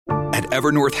At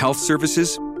Evernorth Health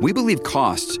Services, we believe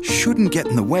costs shouldn't get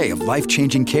in the way of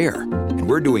life-changing care, and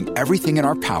we're doing everything in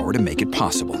our power to make it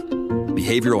possible.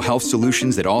 Behavioral health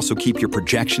solutions that also keep your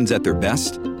projections at their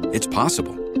best? It's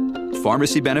possible.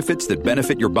 Pharmacy benefits that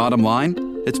benefit your bottom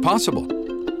line? It's possible.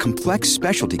 Complex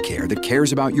specialty care that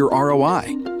cares about your ROI?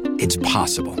 It's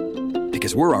possible.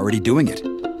 Because we're already doing it.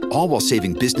 All while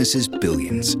saving businesses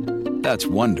billions. That's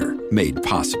Wonder made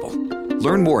possible.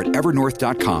 Learn more at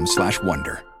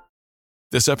evernorth.com/wonder.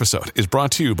 This episode is brought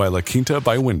to you by La Quinta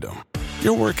by Wyndham.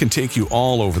 Your work can take you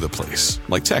all over the place,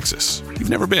 like Texas. You've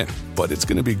never been, but it's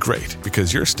going to be great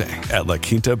because you're staying at La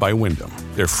Quinta by Wyndham.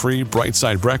 Their free Bright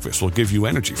Side breakfast will give you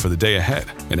energy for the day ahead.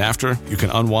 And after, you can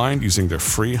unwind using their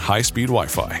free high-speed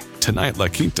Wi-Fi. Tonight, La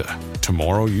Quinta.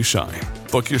 Tomorrow, you shine.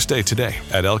 Book your stay today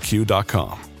at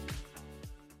lq.com.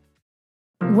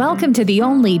 Welcome to the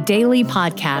only daily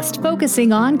podcast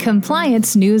focusing on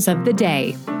compliance news of the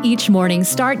day. Each morning,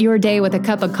 start your day with a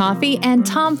cup of coffee and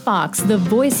Tom Fox, the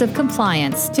voice of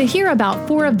compliance, to hear about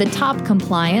 4 of the top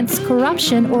compliance,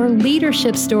 corruption, or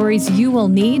leadership stories you will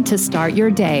need to start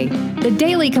your day. The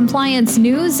Daily Compliance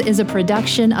News is a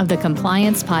production of the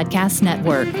Compliance Podcast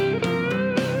Network.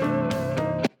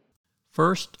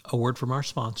 First, a word from our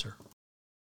sponsor.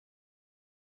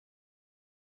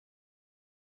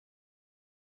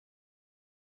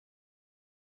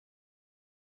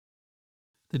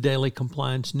 The Daily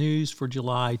Compliance News for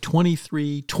July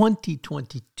 23,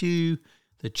 2022,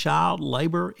 the Child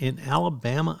Labor in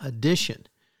Alabama edition.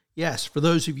 Yes, for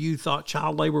those of you who thought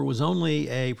child labor was only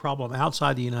a problem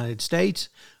outside the United States,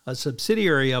 a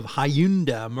subsidiary of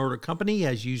Hyundai Motor Company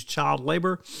has used child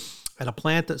labor at a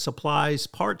plant that supplies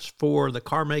parts for the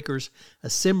car maker's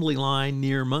assembly line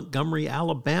near Montgomery,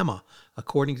 Alabama,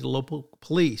 according to local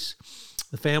police.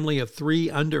 The family of 3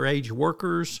 underage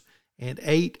workers and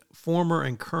 8 former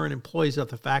and current employees of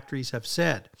the factories have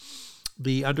said.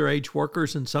 The underage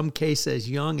workers, in some cases as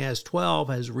young as 12,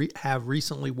 have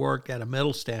recently worked at a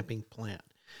metal stamping plant.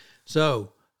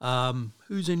 So,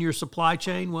 who's in your supply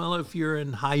chain? Well, if you're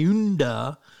in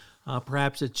Hyundai,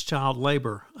 perhaps it's child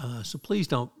labor. So please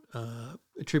don't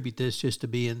attribute this just to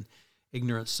being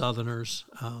ignorant Southerners,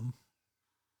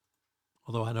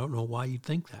 although I don't know why you'd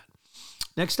think that.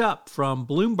 Next up, from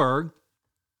Bloomberg,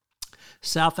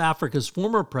 South Africa's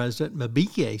former president,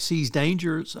 Mbeki, sees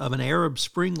dangers of an Arab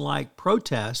Spring-like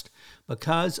protest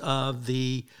because of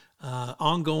the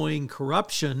ongoing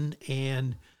corruption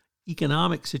and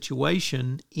economic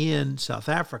situation in South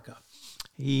Africa.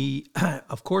 He,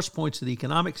 of course, points to the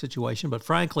economic situation, but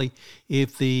frankly,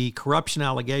 if the corruption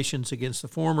allegations against the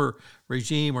former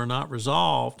regime are not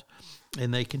resolved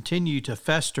and they continue to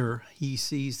fester, he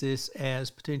sees this as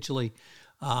potentially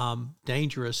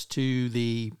dangerous to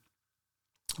the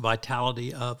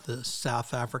vitality of the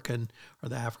South African or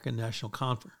the African National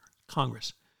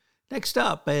Congress. Next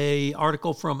up, an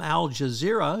article from Al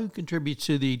Jazeera, who contributes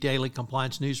to the Daily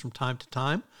Compliance News from time to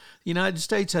time. The United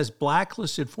States has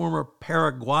blacklisted former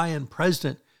Paraguayan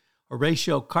President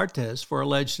Horacio Cartes for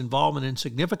alleged involvement in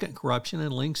significant corruption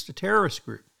and links to terrorist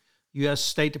group. U.S.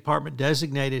 State Department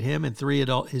designated him and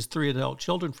his 3 adult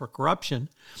children for corruption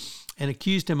and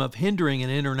accused him of hindering an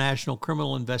international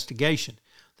criminal investigation.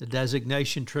 The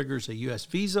designation triggers a U.S.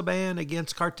 visa ban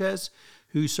against Cartes,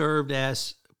 who served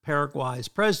as Paraguay's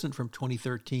president from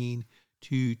 2013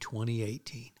 to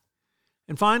 2018.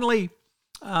 And finally,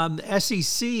 the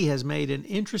SEC has made an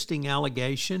interesting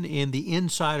allegation in the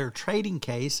insider trading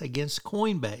case against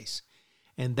Coinbase,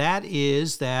 and that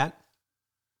is that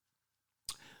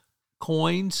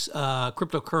coins,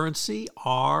 cryptocurrency,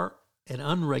 are an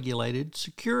unregulated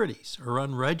securities or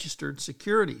unregistered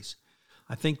securities.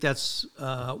 I think that's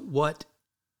what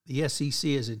the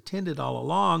SEC has intended all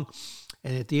along,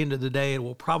 and at the end of the day, it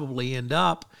will probably end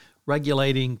up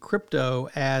regulating crypto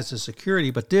as a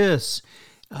security. But this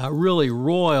really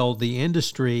roiled the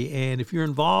industry, and if you're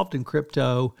involved in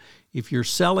crypto, if you're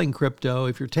selling crypto,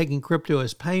 if you're taking crypto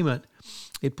as payment,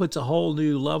 it puts a whole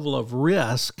new level of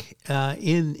risk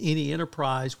in any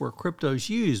enterprise where crypto is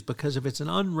used, because if it's an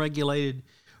unregulated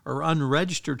or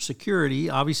unregistered security,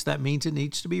 obviously that means it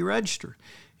needs to be registered.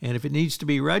 And if it needs to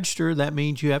be registered, that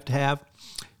means you have to have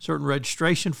certain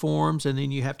registration forms, and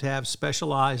then you have to have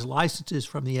specialized licenses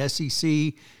from the SEC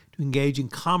to engage in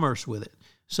commerce with it.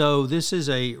 So this is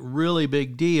a really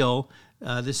big deal.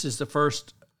 This is the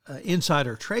first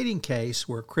insider trading case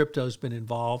where crypto's been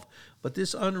involved, but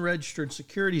this unregistered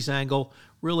securities angle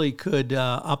really could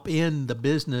upend the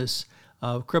business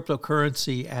of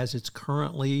cryptocurrency as it's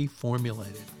currently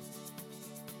formulated.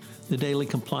 The Daily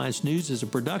Compliance News is a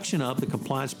production of the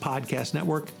Compliance Podcast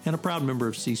Network and a proud member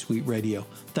of C-Suite Radio.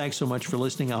 Thanks so much for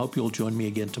listening. I hope you'll join me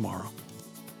again tomorrow.